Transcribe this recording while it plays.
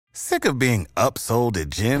Sick of being upsold at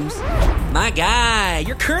gyms? My guy,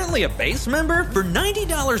 you're currently a base member? For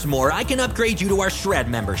 $90 more, I can upgrade you to our Shred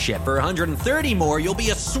membership. For $130 more, you'll be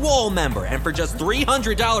a Swole member. And for just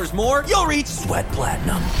 $300 more, you'll reach Sweat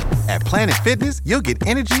Platinum. At Planet Fitness, you'll get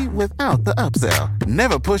energy without the upsell.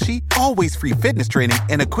 Never pushy, always free fitness training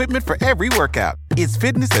and equipment for every workout. It's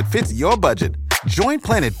fitness that fits your budget. Join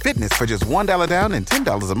Planet Fitness for just $1 down and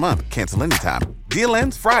 $10 a month. Cancel anytime. Deal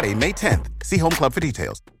ends Friday, May 10th. See Home Club for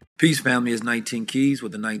details. Peace, family. It's 19 Keys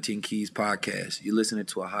with the 19 Keys podcast. You're listening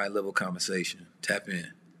to a high-level conversation. Tap in.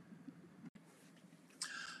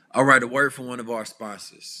 All right, a word from one of our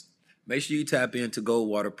sponsors. Make sure you tap into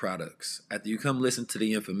Goldwater products. After you come listen to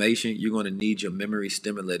the information, you're going to need your memory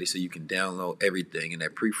stimulated so you can download everything in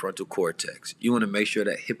that prefrontal cortex. You want to make sure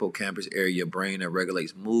that hippocampus area of your brain that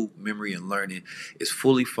regulates mood, memory, and learning is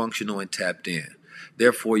fully functional and tapped in.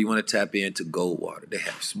 Therefore, you want to tap into Goldwater. They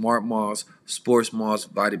have Smart Moss, Sports Moss,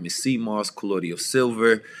 Vitamin C Moss, Colloidal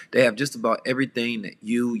Silver. They have just about everything that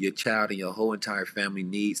you, your child, and your whole entire family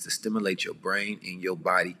needs to stimulate your brain and your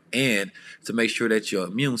body and to make sure that your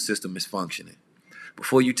immune system is functioning.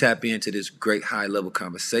 Before you tap into this great high-level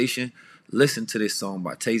conversation, listen to this song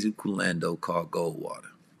by Tezu Kulando called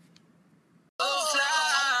Goldwater. 19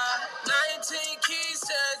 Keys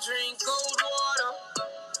said drink cold water.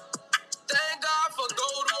 Thank God for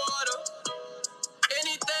gold water.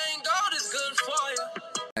 Anything gold is good for you.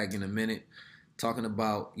 Back in a minute, talking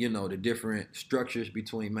about, the different structures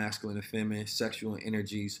between masculine and feminine, sexual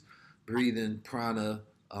energies, breathing, prana,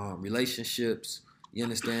 relationships, you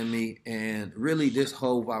understand me? And really this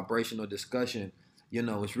whole vibrational discussion,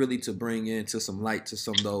 is really to bring into some light to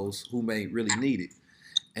some of those who may really need it.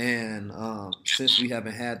 And since we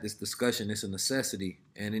haven't had this discussion, it's a necessity,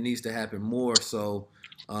 and it needs to happen more so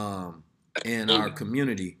in our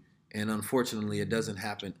community. And unfortunately, it doesn't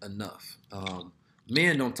happen enough.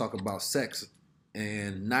 Men don't talk about sex,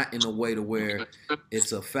 and not in a way to where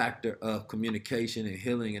it's a factor of communication and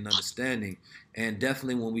healing and understanding. And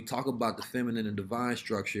definitely when we talk about the feminine and divine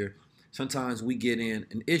structure, sometimes we get in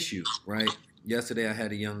an issue, right? Yesterday I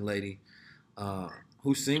had a young lady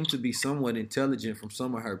who seemed to be somewhat intelligent from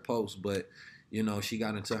some of her posts, but, she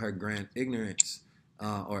got into her grand ignorance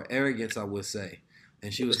or arrogance, I would say.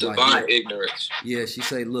 And she was divine ignorance. Yeah, she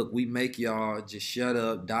said, look, we make y'all just shut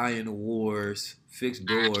up, die in the wars, fix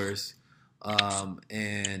doors,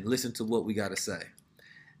 and listen to what we got to say.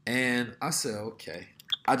 And I said, okay.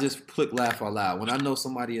 I just click laugh out loud. When I know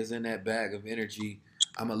somebody is in that bag of energy,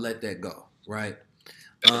 I'm going to let that go, right?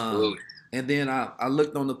 And then I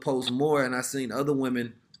looked on the post more, and I seen other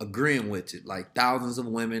women agreeing with it. Like thousands of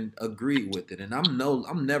women agreed with it. And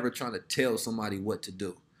I'm never trying to tell somebody what to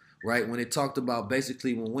do, right? When it talked about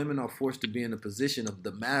basically when women are forced to be in a position of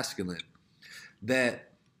the masculine, that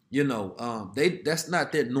that's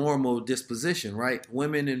not their normal disposition, right?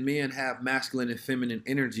 Women and men have masculine and feminine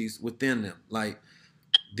energies within them. Like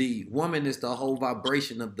the woman is the whole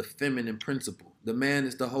vibration of the feminine principle. The man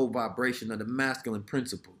is the whole vibration of the masculine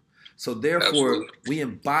principle. So therefore, Absolutely. we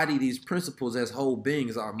embody these principles as whole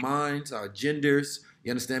beings. Our minds, our genders, you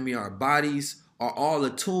understand me? Our bodies are all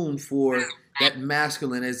attuned for that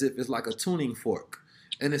masculine as if it's like a tuning fork.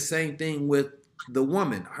 And the same thing with the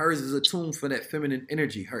woman. Hers is attuned for that feminine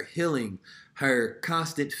energy, her healing, her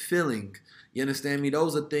constant feeling. You understand me?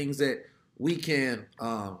 Those are things that we can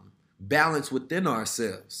balance within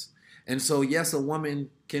ourselves. And so, yes, a woman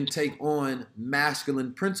can take on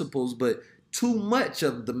masculine principles, but too much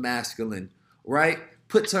of the masculine, right,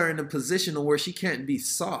 puts her in a position where she can't be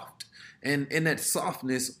soft. And in that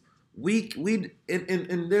softness,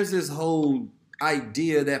 and there's this whole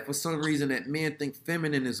idea that for some reason that men think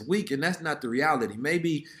feminine is weak, and that's not the reality.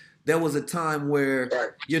 Maybe there was a time where,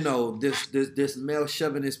 this male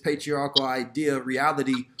chauvinist patriarchal idea of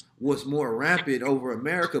reality was more rampant over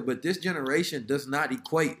America, but this generation does not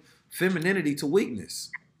equate femininity to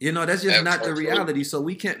weakness. That's just not the reality. So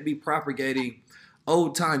we can't be propagating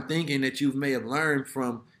old time thinking that you may have learned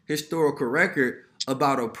from historical record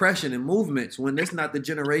about oppression and movements when that's not the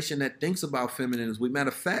generation that thinks about feminine as weak. Matter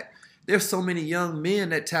of fact, there's so many young men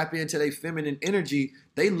that tap into their feminine energy,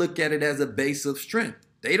 they look at it as a base of strength.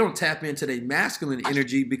 They don't tap into their masculine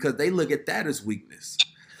energy because they look at that as weakness.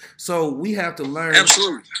 So we have to learn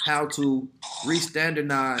how to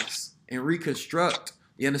re-standardize and reconstruct.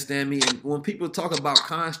 You understand me? And when people talk about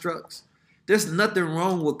constructs, there's nothing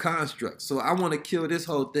wrong with constructs. So I want to kill this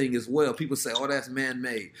whole thing as well. People say, oh, that's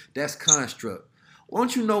man-made. That's construct. Why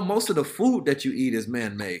don't you know most of the food that you eat is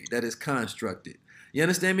man-made, that is constructed? You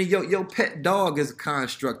understand me? Your pet dog is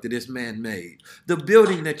constructed, it's man-made. The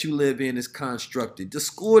building that you live in is constructed. The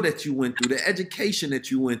school that you went through, the education that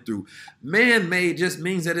you went through. Man-made just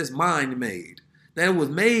means that it's mind-made. That it was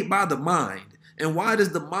made by the mind. And why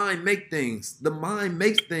does the mind make things? The mind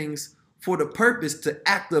makes things for the purpose to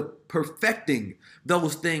act of perfecting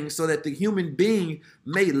those things so that the human being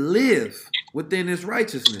may live within his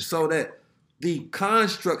righteousness, so that the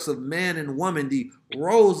constructs of man and woman, the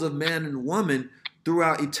roles of man and woman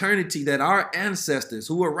throughout eternity, that our ancestors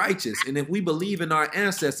who are righteous, and if we believe in our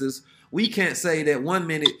ancestors, we can't say that one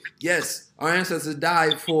minute, yes, our ancestors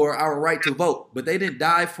died for our right to vote, but they didn't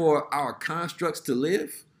die for our constructs to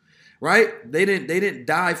live, right? They didn't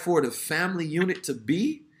die for the family unit to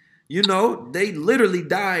be. You know, they literally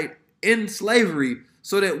died in slavery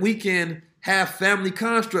so that we can have family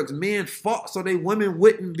constructs. Men fought so they women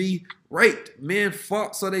wouldn't be raped. Men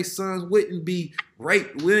fought so their sons wouldn't be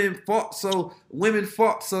raped. Women fought so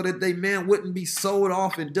that they men wouldn't be sold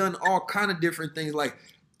off and done all kind of different things. Like,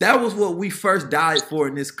 that was what we first died for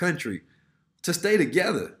in this country, to stay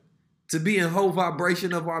together, to be in whole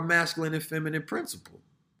vibration of our masculine and feminine principle.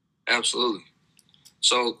 Absolutely.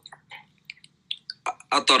 So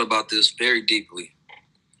I thought about this very deeply,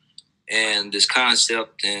 and this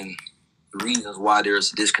concept and the reasons why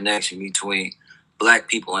there's a disconnection between Black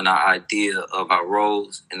people and our idea of our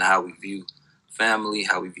roles and how we view family,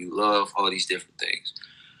 how we view love, all these different things.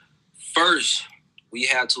 First, we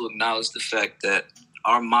have to acknowledge the fact that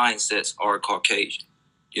our mindsets are Caucasian.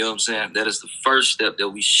 You know what I'm saying? That is the first step that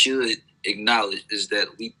we should acknowledge, is that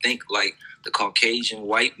we think like the Caucasian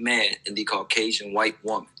white man and the Caucasian white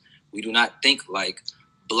woman. We do not think like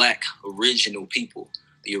Black original people,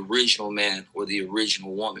 the original man or the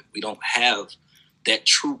original woman. We don't have that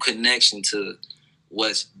true connection to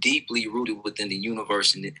what's deeply rooted within the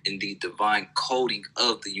universe and the divine coding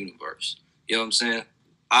of the universe. You know what I'm saying?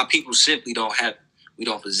 Our people simply don't have it. We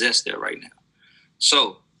don't possess that right now.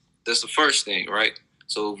 So that's the first thing, right?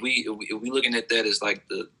 So if we looking at that as like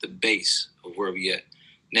the base of where we at,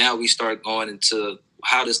 now we start going into,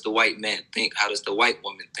 how does the white man think? How does the white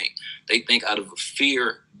woman think? They think out of a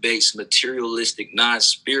fear-based, materialistic,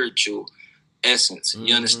 non-spiritual essence.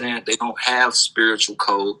 You understand? They don't have spiritual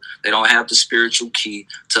code. They don't have the spiritual key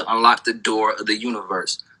to unlock the door of the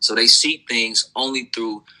universe. So they see things only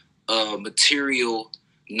through a material,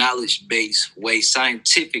 knowledge-based way,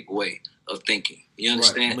 scientific way of thinking. You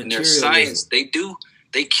understand? Right. And their science,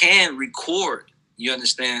 they can record, you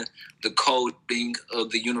understand, the coding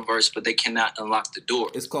of the universe, but they cannot unlock the door.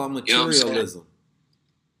 It's called materialism.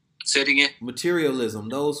 Say it again. Materialism.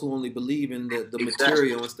 Those who only believe in the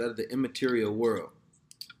material instead of the immaterial world.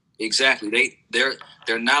 Exactly. Their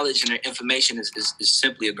knowledge and their information is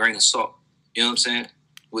simply a grain of salt. You know what I'm saying?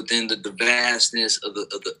 Within the vastness of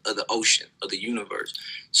the ocean, of the universe.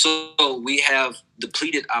 So we have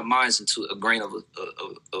depleted our minds into a grain of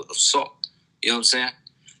salt. You know what I'm saying?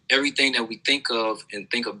 Everything that we think of and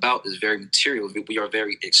think about is very material. We are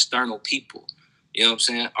very external people. You know what I'm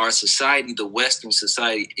saying? Our society, the Western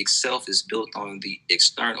society itself, is built on the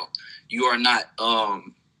external. You are not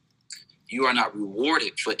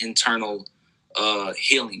rewarded for internal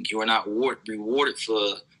healing. You are not rewarded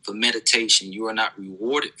for meditation. You are not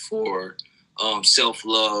rewarded for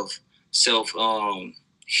self-love,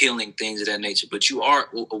 healing, things of that nature. But you are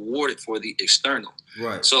awarded for the external.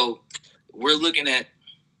 Right. So we're looking at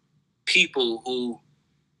people who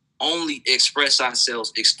only express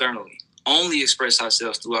ourselves externally, only express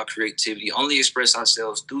ourselves through our creativity, only express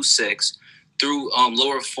ourselves through sex, through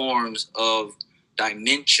lower forms of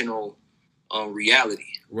dimensional reality.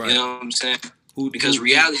 Right. You know what I'm saying? Because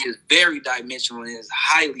reality is very dimensional and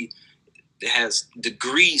it has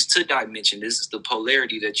degrees to dimension. This is the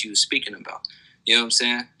polarity that you were speaking about. You know what I'm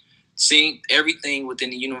saying? Seeing everything within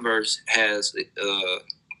the universe has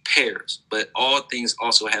pairs, but all things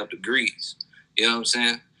also have degrees. You know what I'm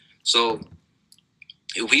saying? So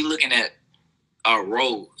if we looking at our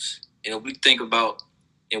roles, and we think about,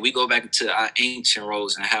 and we go back into our ancient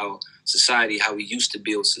roles and how we used to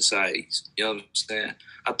build societies. You know what I'm saying?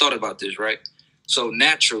 I thought about this, right? So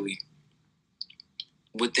naturally,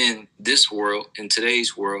 within this world, in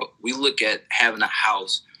today's world, we look at having a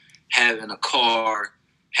house, having a car,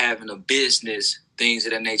 having a business, things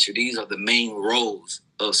of that nature. These are the main roles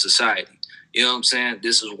of society. You know what I'm saying?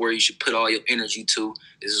 This is where you should put all your energy to.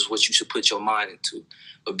 This is what you should put your mind into.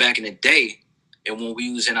 But back in the day, and when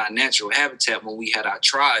we was in our natural habitat, when we had our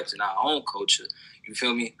tribes and our own culture, you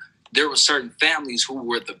feel me? There were certain families who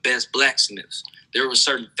were the best blacksmiths. There were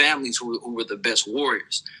certain families who were the best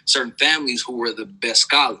warriors. Certain families who were the best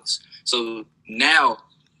scholars. So now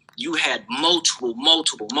you had multiple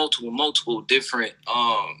different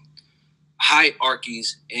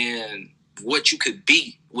hierarchies and what you could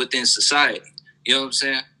be within society. You know what I'm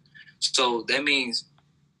saying? So that means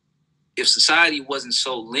if society wasn't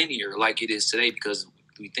so linear like it is today, because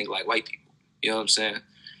we think like white people, you know what I'm saying?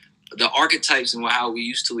 The archetypes and how we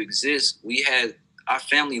used to exist, we had our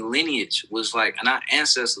family lineage was like, and our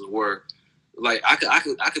ancestors were like,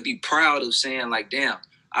 I could be proud of saying like, damn,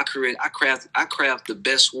 I craft the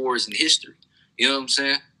best swords in history. You know what I'm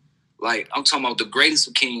saying? Like, I'm talking about the greatest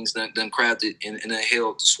of kings done crafted and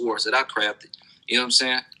held the swords that I crafted. You know what I'm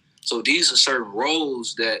saying? So these are certain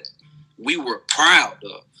roles that we were proud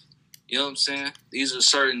of. You know what I'm saying? These are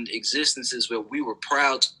certain existences where we were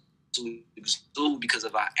proud to exude because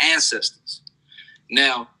of our ancestors.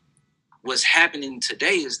 Now, what's happening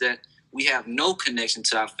today is that we have no connection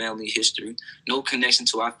to our family history, no connection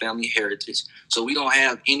to our family heritage. So we don't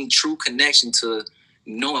have any true connection to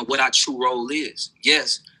knowing what our true role is.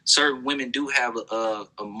 Yes, certain women do have a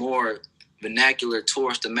more vernacular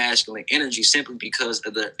towards the masculine energy simply because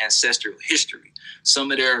of their ancestral history.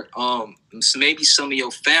 Some of their, maybe some of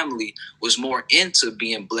your family was more into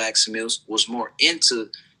being blacksmiths, was more into,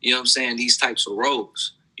 you know what I'm saying, these types of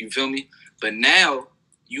roles. You feel me? But now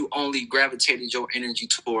you only gravitated your energy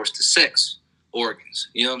towards the sex organs.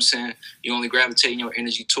 You know what I'm saying? You only gravitating your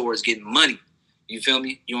energy towards getting money. You feel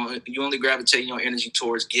me? You only gravitating your energy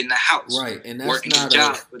towards getting a house. Right, and that's working not a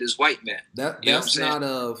job for this white man. That's not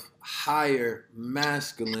of higher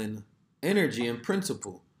masculine energy and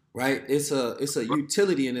principle, right? It's a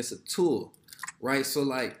utility and it's a tool, right? So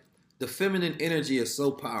like the feminine energy is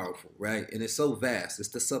so powerful, right? And it's so vast. It's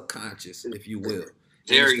the subconscious, if you will.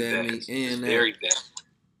 Very vast. And very vast.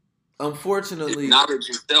 Unfortunately, knowledge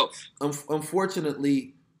itself.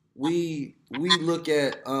 Unfortunately, we look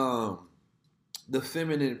at the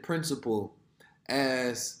feminine principle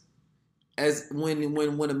as when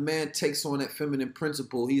a man takes on that feminine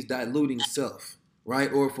principle, he's diluting self,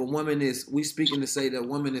 right? Or if a woman we speaking to say that a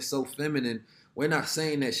woman is so feminine, we're not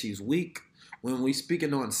saying that she's weak. When we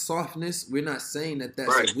speaking on softness, we're not saying that that's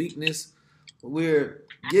right. a weakness. We're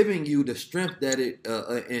giving you the strength that it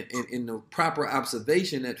in the proper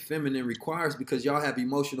observation that feminine requires, because y'all have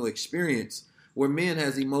emotional experience where men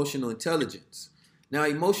has emotional intelligence. Now,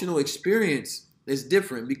 emotional experience is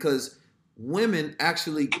different because women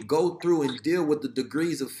actually go through and deal with the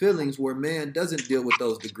degrees of feelings where man doesn't deal with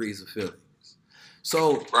those degrees of feelings.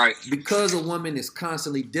 So right. Because a woman is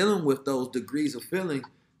constantly dealing with those degrees of feeling,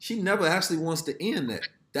 she never actually wants to end that.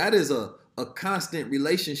 That is a constant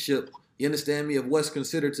relationship. You understand me? Of what's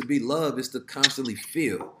considered to be love is to constantly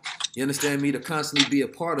feel. You understand me? To constantly be a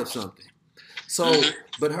part of something. So,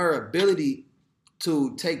 but her ability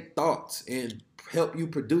to take thoughts and help you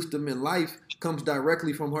produce them in life comes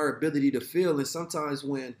directly from her ability to feel. And sometimes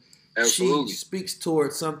when she speaks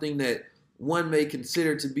towards something that one may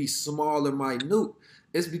consider to be small or minute,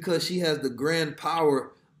 it's because she has the grand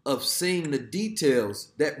power of seeing the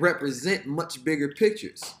details that represent much bigger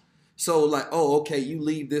pictures. So like, oh, okay, you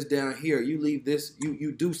leave this down here, you leave this,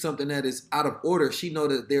 you do something that is out of order. She knows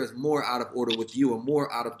that there's more out of order with you or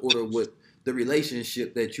more out of order with the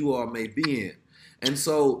relationship that you all may be in. And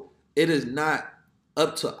so it is not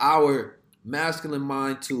up to our masculine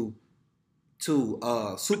mind to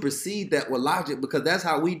supersede that with logic, because that's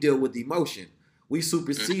how we deal with emotion. We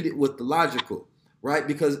supersede it with the logical, right?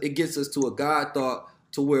 Because it gets us to a God thought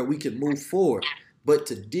to where we can move forward. But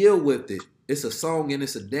to deal with it, it's a song and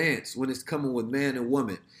it's a dance when it's coming with man and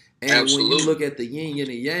woman. And Absolutely. When you look at the yin and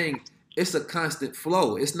the yang, it's a constant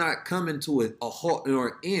flow. It's not coming to a halt or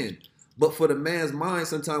an end. But for the man's mind,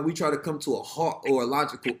 sometimes we try to come to a halt or a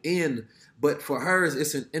logical end. But for hers,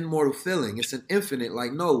 it's an immortal feeling. It's an infinite.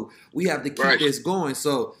 Like, no, we have to keep this going.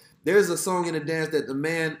 So there's a song and a dance that the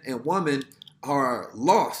man and woman are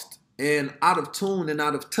lost and out of tune and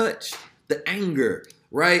out of touch. The anger,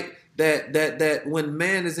 right? That when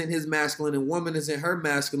man is in his masculine and woman is in her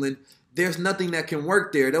masculine, there's nothing that can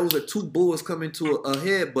work there. Those are two bulls coming to a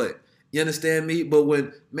headbutt. You understand me? But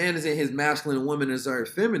when man is in his masculine and woman is her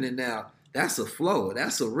feminine now, that's a flow.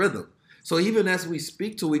 That's a rhythm. So even as we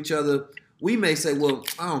speak to each other, we may say, well,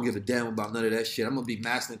 I don't give a damn about none of that shit. I'm going to be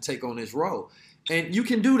masculine and take on this role. And you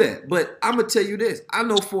can do that. But I'm going to tell you this. I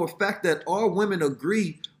know for a fact that all women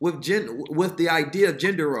agree with the idea of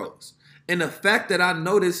gender roles. And the fact that I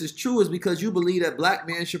know this is true is because you believe that black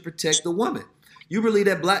men should protect the woman. You believe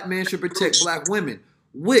that black men should protect black women,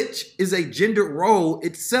 which is a gender role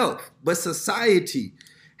itself. But society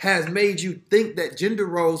has made you think that gender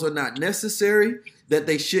roles are not necessary, that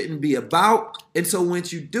they shouldn't be about. And so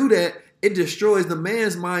once you do that, it destroys the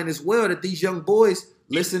man's mind as well, that these young boys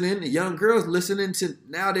listening, young girls listening to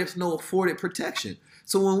now there's no afforded protection.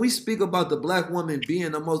 So when we speak about the black woman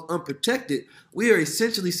being the most unprotected, we are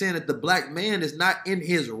essentially saying that the black man is not in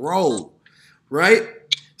his role, right?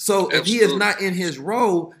 So if he is not in his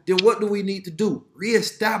role, then what do we need to do?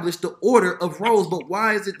 Reestablish the order of roles. But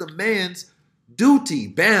why is it the man's duty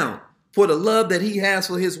bound for the love that he has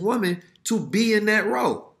for his woman to be in that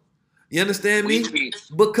role? You understand me?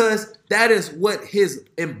 Because that is what his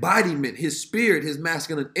embodiment, his spirit, his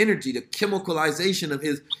masculine energy, the chemicalization of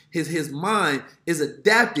his mind is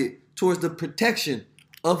adapted towards the protection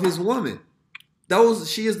of his woman.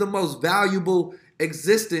 She is the most valuable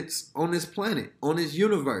existence on this planet, on this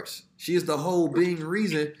universe. She is the whole being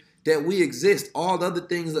reason that we exist. All the other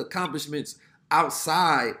things, accomplishments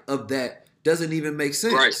outside of that doesn't even make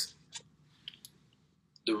sense. Right.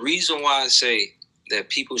 The reason why I say that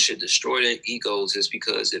people should destroy their egos is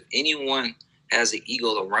because if anyone has an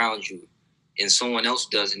ego around you and someone else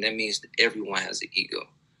doesn't, that means that everyone has an ego.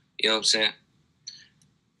 You know what I'm saying?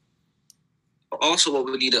 Also, what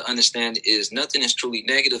we need to understand is nothing is truly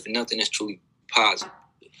negative and nothing is truly positive,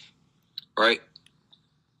 right?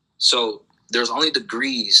 So there's only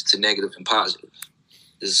degrees to negative and positive.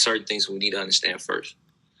 There's certain things we need to understand first.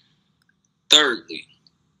 Thirdly,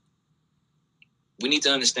 we need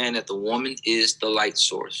to understand that the woman is the light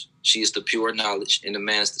source. She is the pure knowledge, and the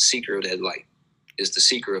man is the seeker of that light, is the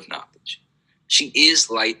seeker of knowledge. She is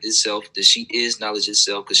light itself, that she is knowledge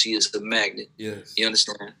itself, because she is the magnet. Yes. You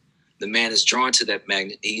understand? The man is drawn to that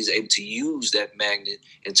magnet. He's able to use that magnet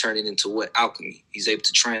and turn it into what? Alchemy. He's able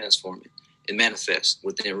to transform it and manifest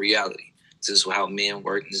within reality. This is how men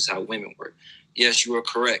work, and this is how women work. Yes, you are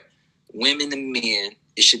correct. Women and men,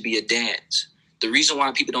 it should be a dance. The reason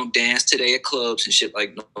why people don't dance today at clubs and shit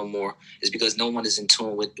like no more is because no one is in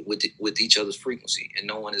tune with each other's frequency, and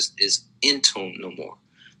no one is in tune no more.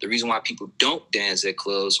 The reason why people don't dance at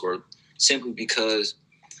clubs or simply because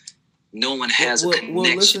no one has a connection.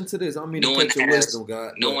 Well, listen to this. I mean, no one has wisdom,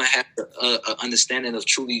 God. No one has an understanding of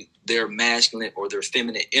truly their masculine or their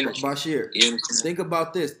feminine energy. Bashir, think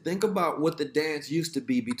about this. Think about what the dance used to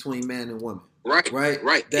be between man and woman. Right.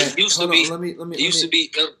 That, it used to be. It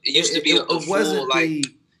used to be a full like.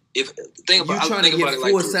 If think about, you're trying to get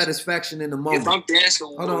full satisfaction in the moment. If I'm dancing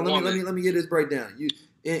with a woman, let me get this breakdown.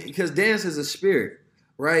 Because dance is a spirit,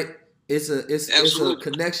 right? It's a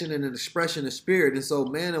connection and an expression of spirit. And so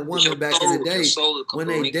man and woman back in the day, when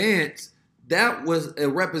they danced, that was a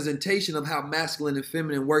representation of how masculine and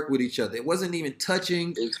feminine work with each other. It wasn't even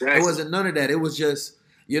touching. Exactly. It wasn't none of that. It was just,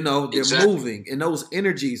 they're moving, and those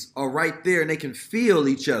energies are right there, and they can feel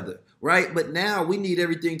each other, right? But now we need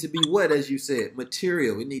everything to be what, as you said,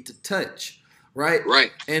 material. We need to touch, right?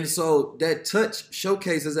 Right. And so that touch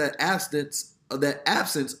showcases that absence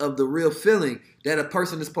of the real feeling that a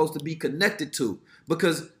person is supposed to be connected to.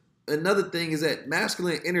 Because another thing is that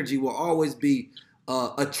masculine energy will always be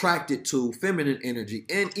attracted to feminine energy,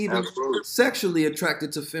 and even sexually attracted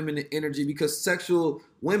to feminine energy, because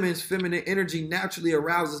women's feminine energy naturally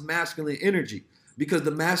arouses masculine energy, because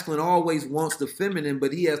the masculine always wants the feminine,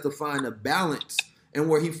 but he has to find a balance and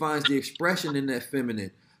where he finds the expression in that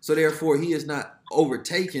feminine. So therefore, he is not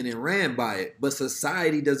overtaken and ran by it. But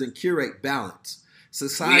society doesn't curate balance.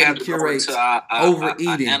 Society curates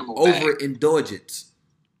overeating, overindulgence.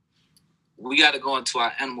 We got to go into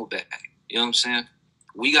our animal bag. You know what I'm saying?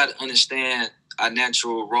 We got to understand our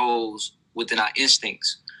natural roles within our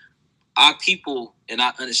instincts. Our people and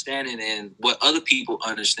our understanding, and what other people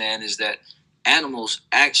understand, is that animals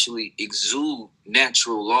actually exude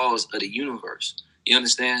natural laws of the universe. You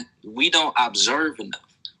understand? We don't observe enough.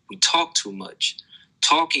 We talk too much.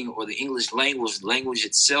 Talking, or the English language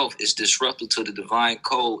itself, is disruptive to the divine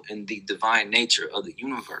code and the divine nature of the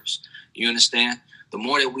universe. You understand? The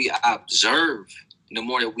more that we observe, the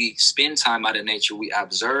more that we spend time out in nature, we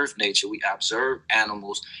observe nature, we observe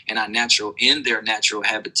animals in their natural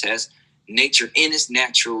habitats, nature in its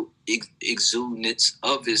natural exuberance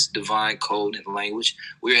of its divine code and language,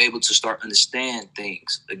 we're able to start understand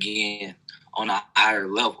things again on a higher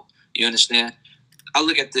level. You understand? I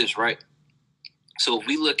look at this, right? So if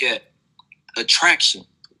we look at attraction,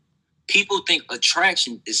 people think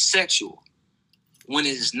attraction is sexual when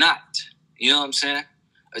it is not. You know what I'm saying?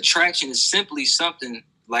 Attraction is simply something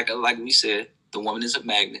like we said, the woman is a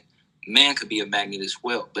magnet. Man could be a magnet as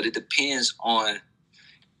well, but it depends on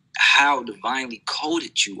how divinely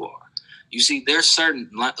coded you are. You see, there's certain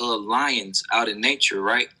lions out in nature,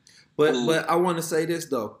 right? But I want to say this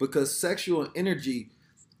though, because sexual energy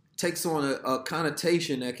takes on a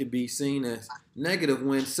connotation that can be seen as negative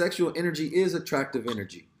when sexual energy is attractive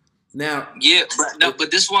energy. Now, Yeah, but no,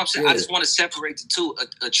 but this is what I'm saying. Yeah. I just want to separate the two.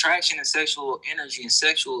 Attraction and sexual energy and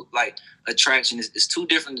sexual like attraction is two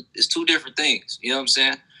different. It's two different things. You know what I'm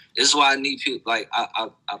saying? This is why I need people. Like I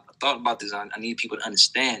thought about this. I need people to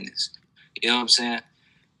understand this. You know what I'm saying?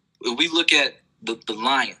 If we look at the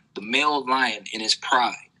lion, the male lion in his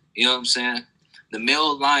pride. You know what I'm saying? The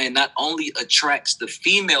male lion not only attracts the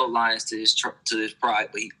female lions to his pride,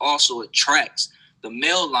 but he also attracts the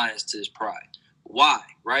male lions to his pride. Why?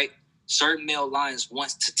 Right? Certain male lions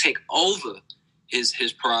wants to take over his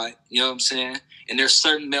pride. You know what I'm saying? And there's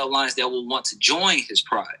certain male lions that will want to join his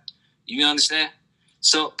pride. You understand?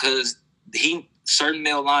 So, because certain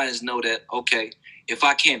male lions know that, okay, if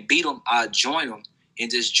I can't beat them, I'll join them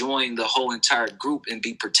and just join the whole entire group and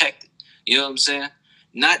be protected. You know what I'm saying?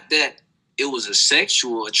 Not that it was a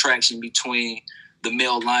sexual attraction between the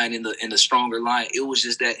male lion and the stronger lion. It was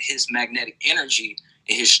just that his magnetic energy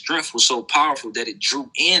and his strength was so powerful that it drew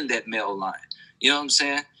in that male lion. You know what I'm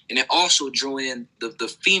saying? And it also drew in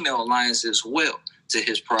the female lions as well to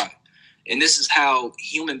his pride. And this is how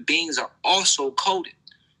human beings are also coded.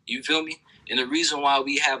 You feel me? And the reason why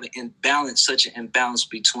we have such an imbalance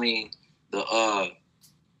between the,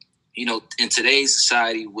 in today's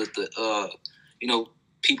society with the,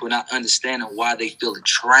 people not understanding why they feel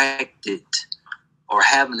attracted or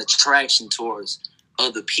have an attraction towards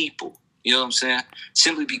other people. You know what I'm saying?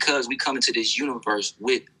 Simply because we come into this universe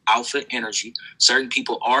with alpha energy. Certain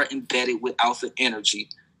people are embedded with alpha energy.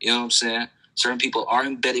 You know what I'm saying? Certain people are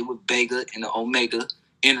embedded with beta and the omega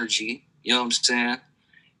energy. You know what I'm saying?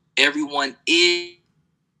 Everyone is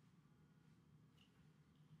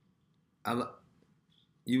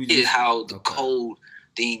how the code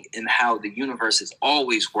thing and how the universe has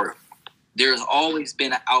always worked. There's always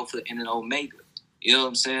been an alpha and an omega. You know what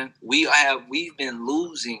I'm saying? We've been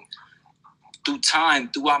losing through time,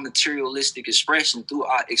 through our materialistic expression, through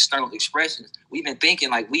our external expressions. We've been thinking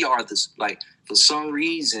like we are this, like for some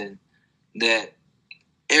reason that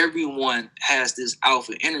everyone has this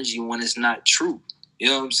alpha energy when it's not true. You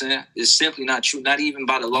know what I'm saying? It's simply not true. Not even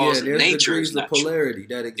by the laws of nature. There's the polarity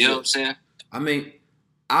that exists. You know what I'm saying? I mean,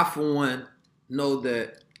 I for one know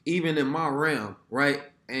that even in my realm, right,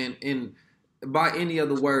 and by any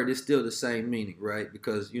other word, it's still the same meaning, right?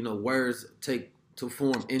 Because words take to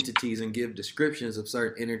form entities and give descriptions of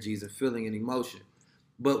certain energies and feeling and emotion.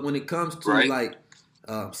 But when it comes to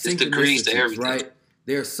synchronicities, right,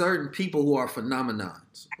 there are certain people who are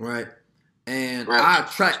phenomenons, right? And I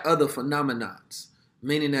attract other phenomenons,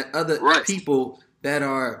 meaning that other people that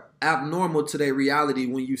are abnormal to their reality,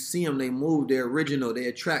 when you see them, they move, they're original, they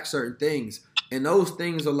attract certain things. And those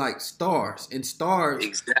things are like stars. And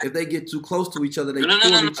stars, if they get too close to each other, they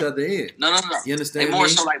pull each other in. No. You understand? They're more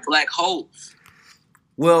so like black holes.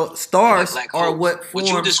 Well, stars are what form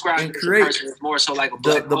you describe and create is more so like a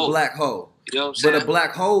black hole. The black hole. You know what I'm saying? But a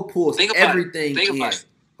black hole pulls everything in.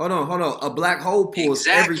 Hold on. A black hole pulls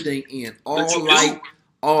everything in. All light,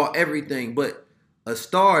 all everything. But a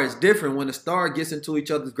star is different. When a star gets into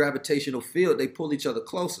each other's gravitational field, they pull each other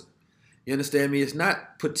closer. You understand me? It's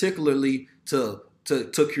not particularly to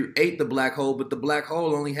create the black hole, but the black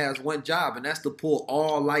hole only has one job, and that's to pull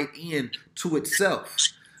all light in to itself.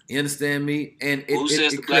 You understand me? And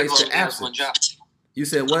it creates the absence. You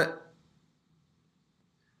said what?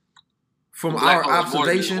 From our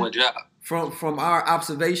observation, from our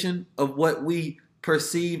observation of what we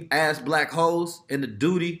perceive as black holes and the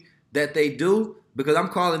duty that they do, because I'm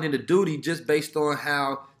calling it a duty just based on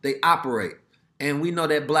how they operate. And we know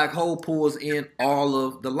that black hole pulls in all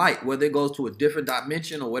of the light, whether it goes to a different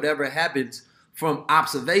dimension or whatever happens from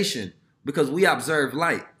observation, because we observe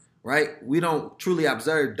light, right? We don't truly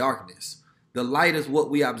observe darkness. The light is what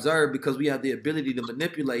we observe because we have the ability to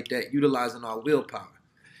manipulate that utilizing our willpower.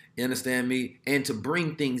 You understand me? And to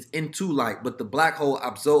bring things into light. But the black hole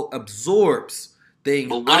absorbs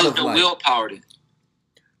things out of light. But what is the willpower then?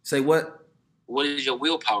 Say what? What is your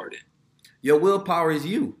willpower then? Your willpower is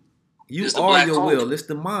you. You are your will. It's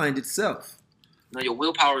the mind itself. No, your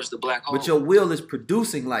willpower is the black hole. But your will is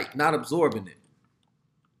producing light, not absorbing it.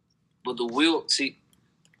 But the will, see,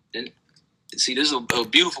 this is a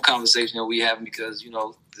beautiful conversation that we having because,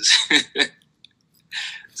 this is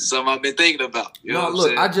something I've been thinking about. You know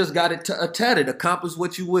look, I just got it tatted. Accomplish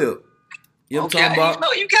what you will. You know what I'm talking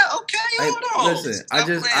about? You got, hold on. Listen,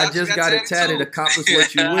 I just got it tatted. Accomplish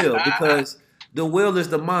what you will, because the will is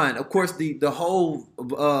the mind. Of course, the whole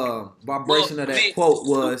vibration of that quote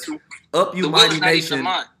was, up you mighty nation,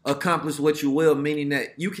 accomplish what you will, meaning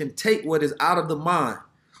that you can take what is out of the mind,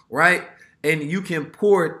 right? And you can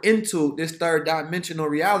pour it into this third dimensional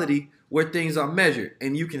reality where things are measured.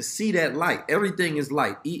 And you can see that light. Everything is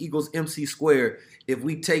light. E equals MC squared. If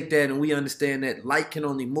we take that and we understand that light can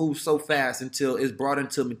only move so fast until it's brought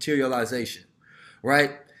into materialization,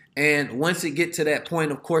 right? And once it get to that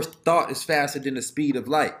point, of course, thought is faster than the speed of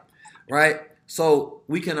light, right? So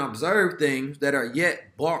we can observe things that are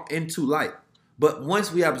yet brought into light. But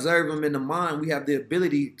once we observe them in the mind, we have the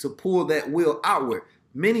ability to pull that wheel outward.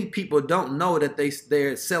 Many people don't know that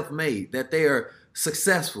they're self-made, that they are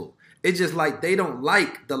successful. It's just like they don't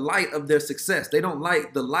like the light of their success. They don't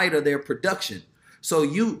like the light of their production. So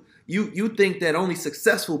you think that only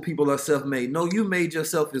successful people are self-made. No, you made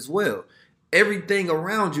yourself as well. Everything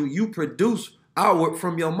around you, you produce outward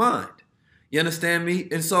from your mind. You understand me?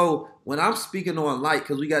 And so when I'm speaking on light,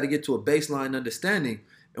 because we got to get to a baseline understanding,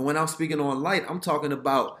 and when I'm speaking on light, I'm talking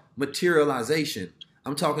about materialization.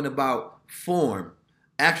 I'm talking about form,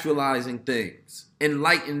 actualizing things.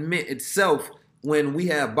 Enlightenment itself, when we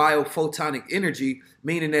have biophotonic energy,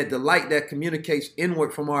 meaning that the light that communicates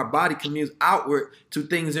inward from our body communicates outward to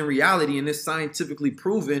things in reality. And it's scientifically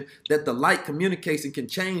proven that the light communicates and can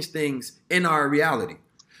change things in our reality,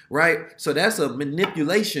 right? So that's a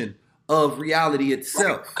manipulation of reality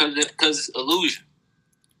itself. Because it's illusion.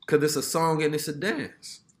 Because it's a song and it's a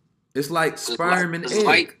dance. It's like sperm and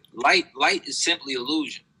egg. Light is simply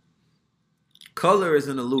illusion. Color is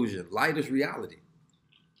an illusion. Light is reality.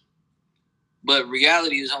 But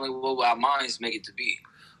reality is only what our minds make it to be.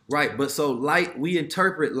 Right, but so light, we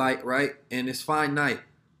interpret light, right? And it's finite.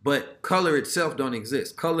 But color itself don't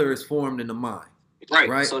exist. Color is formed in the mind.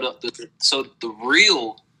 Right. So the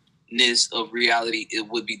realness of reality, it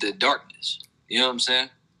would be the darkness. You know what I'm saying?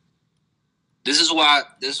 This is why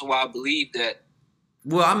I believe that.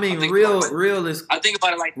 Well, I mean, real is. I think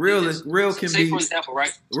about it like real this. is real can Say, be. for example,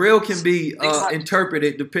 right? Real can be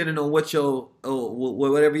interpreted depending on what your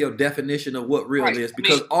whatever your definition of what real is,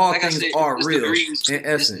 because all like things are real in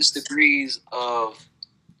essence. It's degrees of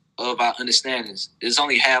our understandings. It's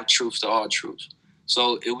only half truths to all truths.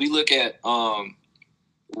 So if we look at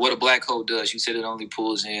what a black hole does, you said it only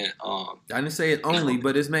pulls in. I didn't say it only,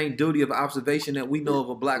 but its main duty of observation that we know of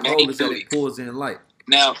a black hole is that it pulls in light.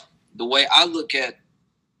 Now, the way I look at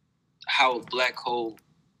how a black hole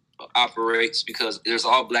operates, because there's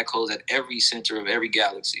all black holes at every center of every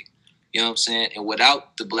galaxy. You know what I'm saying? And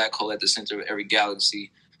without the black hole at the center of every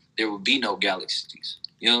galaxy, there would be no galaxies.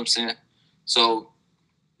 You know what I'm saying? So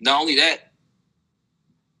not only that,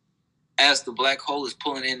 as the black hole is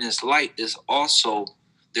pulling in this light,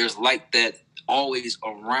 there's light that always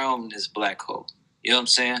around this black hole. You know what I'm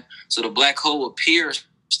saying? So the black hole appears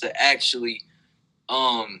to actually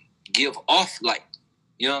give off light.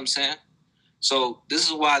 You know what I'm saying? So this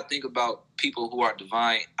is why I think about people who are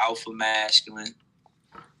divine alpha masculine,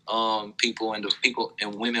 people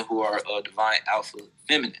and women who are divine alpha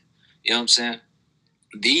feminine. You know what I'm saying?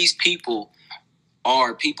 These people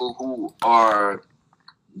are people who are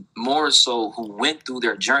more so who went through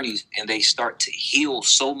their journeys and they start to heal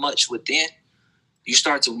so much within.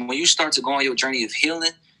 When you start to go on your journey of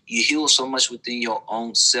healing, you heal so much within your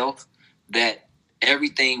own self that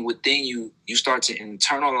everything within you start to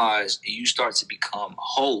internalize and you start to become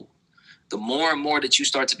whole. The more and more that you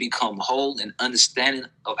start to become whole and understanding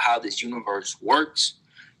of how this universe works,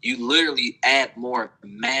 you literally add more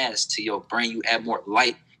mass to your brain. You add more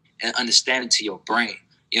light and understanding to your brain.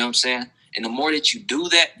 You know what I'm saying? And the more that you do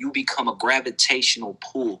that, you become a gravitational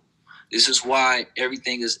pull. This is why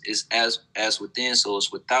everything is as within, so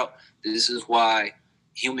it's without. This is why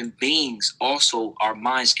human beings also, our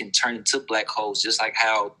minds can turn into black holes, just like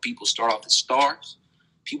how people start off as stars.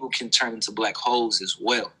 People can turn into black holes as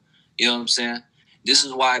well. You know what I'm saying? This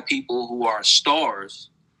is why people who are stars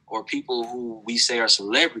or people who we say are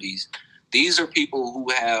celebrities, these are people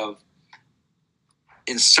who have,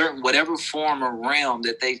 in certain whatever form or realm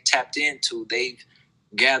that they've tapped into, they've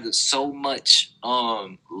gathered so much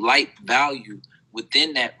light value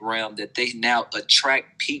within that realm that they now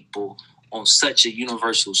attract people on such a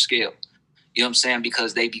universal scale. You know what I'm saying?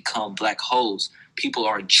 Because they become black holes. People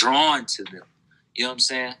are drawn to them. You know what I'm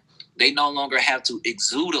saying? They no longer have to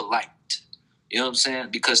exude a light. You know what I'm saying?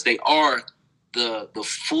 Because they are the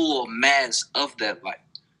full mass of that light.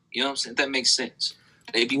 You know what I'm saying? That makes sense.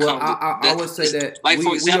 They become. Well, I would say that like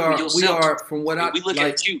for example, we are from what we look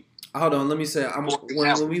at you. Hold on, let me say.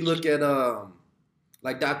 When we look at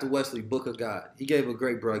like Dr. Wesley, Book of God, he gave a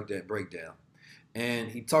great breakdown, and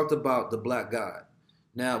he talked about the black God.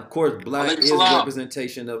 Now, of course, black is a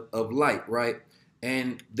representation of light, right?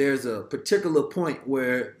 And there's a particular point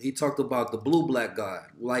where he talked about the blue black God.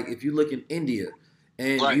 Like if you look in India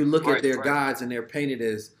and you look at their gods and they're painted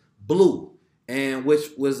as blue, and which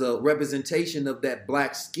was a representation of that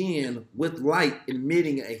black skin with light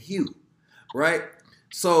emitting a hue, right?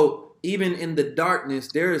 So even in the darkness,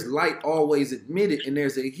 there is light always emitted, and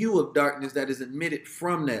there's a hue of darkness that is emitted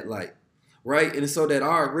from that light, right? And so that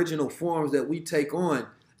our original forms that we take on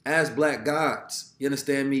as black gods, you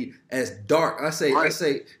understand me, as dark, I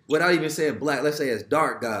say, without even saying black, let's say as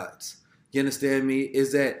dark gods, you understand me,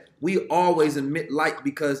 is that we always emit light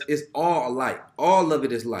because it's all light. All of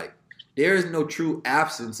it is light. There is no true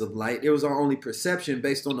absence of light. It was our only perception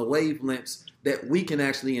based on the wavelengths that we can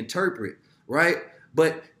actually interpret, right?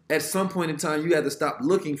 But at some point in time, you have to stop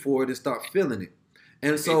looking for it and start feeling it.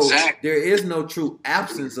 And so there is no true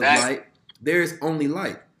absence of light. There is only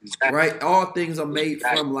light. Right? All things are made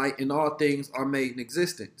from light, and all things are made in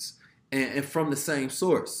existence and from the same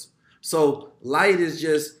source. So light is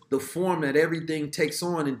just the form that everything takes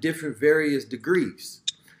on in different various degrees.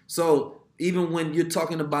 So even when you're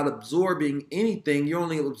talking about absorbing anything, you're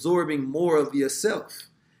only absorbing more of yourself,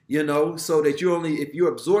 you know, so that if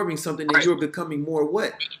you're absorbing something, then you're becoming more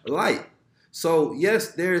what? Light. So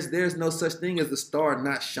yes, there's no such thing as the star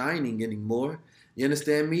not shining anymore. You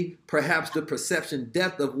understand me? Perhaps the perception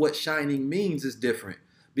depth of what shining means is different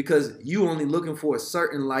because you only looking for a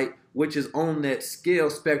certain light, which is on that scale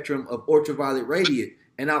spectrum of ultraviolet radiant.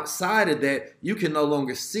 And outside of that, you can no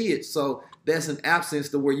longer see it. So that's an absence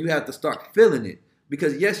to where you have to start feeling it.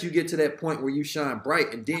 Because yes, you get to that point where you shine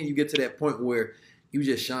bright, and then you get to that point where you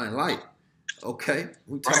just shine light. Okay?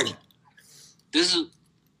 We talking.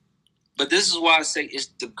 But this is why I say it's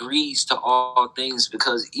degrees to all things,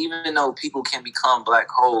 because even though people can become black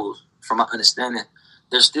holes, from my understanding,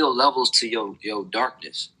 there's still levels to your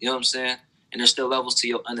darkness. You know what I'm saying? And there's still levels to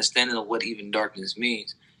your understanding of what even darkness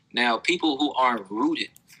means. Now, people who aren't rooted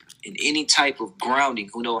in any type of grounding,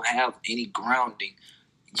 who don't have any grounding,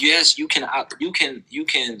 yes, you can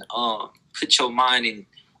put your mind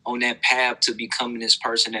on that path to becoming this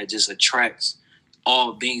person that just attracts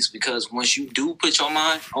all beings, because once you do put your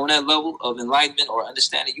mind on that level of enlightenment or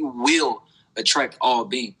understanding, you will attract all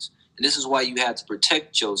beings. And this is why you have to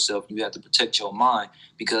protect yourself. You have to protect your mind,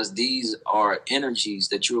 because these are energies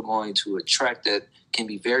that you're going to attract that can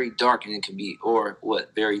be very dark, and it can be,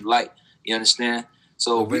 very light. You understand?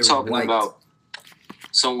 So we're talking about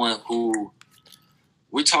someone who,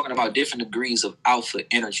 we're talking about different degrees of alpha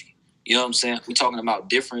energy. You know what I'm saying? We're talking about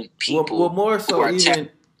different people. Well, more so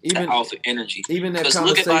even alpha energy. Even that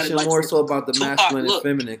conversation more so about the masculine and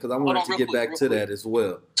feminine, because I wanted to get back to that as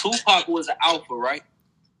well. Tupac was an alpha, right?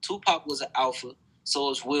 Tupac was an alpha, so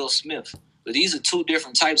is Will Smith. But these are two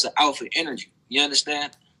different types of alpha energy. You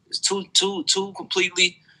understand? It's two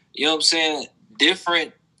completely, you know what I'm saying,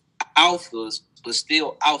 different alphas, but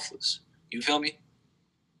still alphas. You feel me?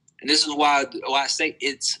 And this is why I say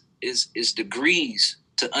it's degrees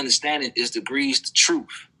to understanding, it's degrees to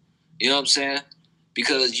truth. You know what I'm saying?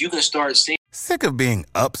 Because you can start seeing. Sick of being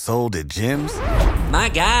upsold at gyms? My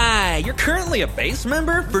guy, you're currently a base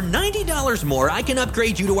member? For $90 more, I can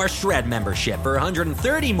upgrade you to our Shred membership. For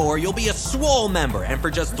 $130 more, you'll be a Swole member. And for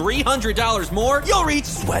just $300 more, you'll reach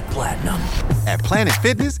Sweat Platinum. At Planet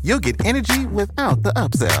Fitness, you'll get energy without the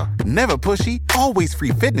upsell. Never pushy, always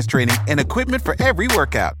free fitness training and equipment for every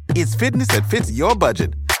workout. It's fitness that fits your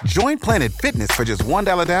budget. Join Planet Fitness for just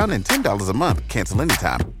 $1 down and $10 a month. Cancel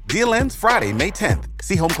anytime. Deal ends Friday, May 10th.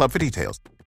 See Home Club for details.